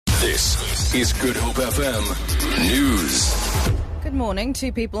This is Good Hope FM News. Good morning.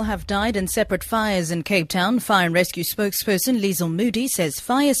 2 people have died in separate fires in Cape Town. Fire and Rescue spokesperson Liesl Moody says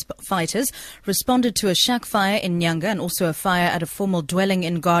firefighters responded to a shack fire in Nyanga and also a fire at a formal dwelling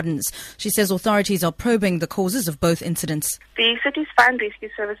in Gardens. She says authorities are probing the causes of both incidents. The city's fire and rescue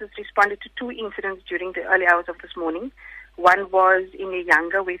services responded to 2 incidents during the early hours of this morning. One was in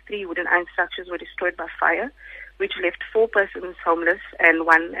Nyanga, where 3 wooden iron structures were destroyed by fire, which left 4 persons homeless and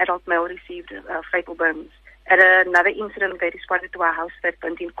 1 adult male received fatal burns. At another incident, they responded to a house that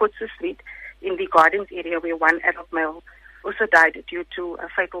burnt in Kotse Street in the Gardens area, where 1 adult male also died due to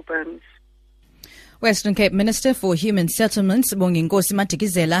fatal burns. Western Cape Minister for Human Settlements, Bonginkosi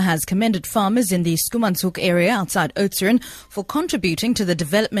Madikizela, has commended farmers in the Schoemanhoek area outside Oudtshoorn for contributing to the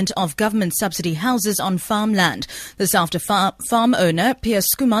development of government subsidy houses on farmland. This after farm owner Pierre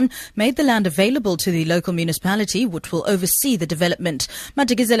Schoeman made the land available to the local municipality, which will oversee the development.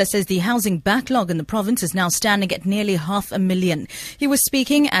 Madikizela says the housing backlog in the province is now standing at nearly 500,000. He was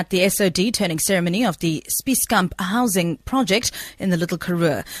speaking at the SOD turning ceremony of the Spieskamp housing project in the Little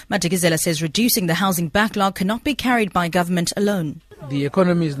Karoo. Madikizela says reducing the housing backlog cannot be carried by government alone. The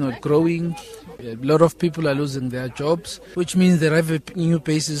economy is not growing. A lot of people are losing their jobs, which means the revenue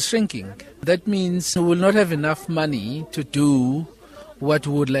base is shrinking. That means we will not have enough money to do what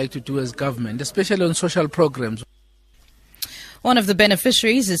we would like to do as government, especially on social programs. One of the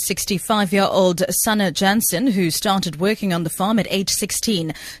beneficiaries is 65-year-old Sanna Jansen, who started working on the farm at age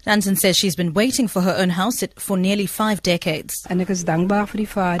 16. Jansen says she's been waiting for her own house for nearly 5 decades. I'm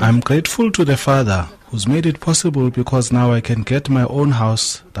grateful to the Father who's made it possible, because now I can get my own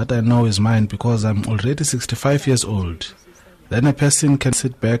house that I know is mine, because I'm already 65 years old. Then a person can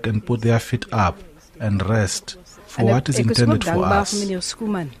sit back and put their feet up and rest for what is intended for us.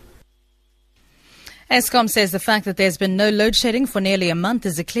 Eskom says the fact that there's been no load shedding for nearly a month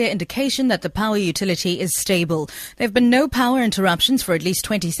is a clear indication that the power utility is stable. There have been no power interruptions for at least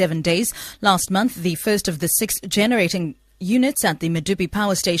 27 days. Last month, the first of the 6 generating units at the Medupi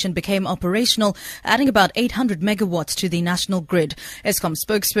power station became operational, adding about 800 megawatts to the national grid. Eskom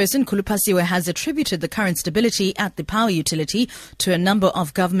spokesperson Khulupasiwe has attributed the current stability at the power utility to a number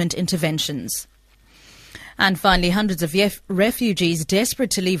of government interventions. And finally, hundreds of refugees desperate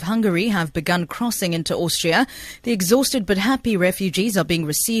to leave Hungary have begun crossing into Austria. The exhausted but happy refugees are being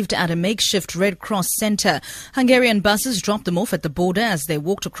received at a makeshift Red Cross centre. Hungarian buses dropped them off at the border as they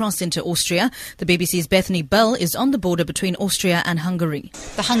walked across into Austria. The BBC's Bethany Bell is on the border between Austria and Hungary.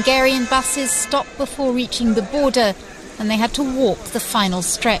 The Hungarian buses stopped before reaching the border, and they had to walk the final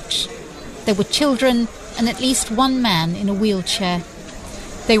stretch. There were children and at least 1 man in a wheelchair.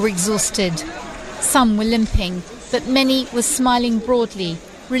 They were exhausted. Some were limping, but many were smiling broadly,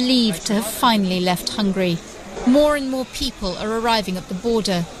 relieved to have finally left Hungary. More and more people are arriving at the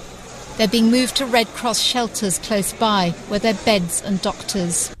border. They're being moved to Red Cross shelters close by, where there are beds and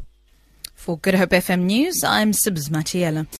doctors. For Good Hope FM News, I'm Sibs Matiela.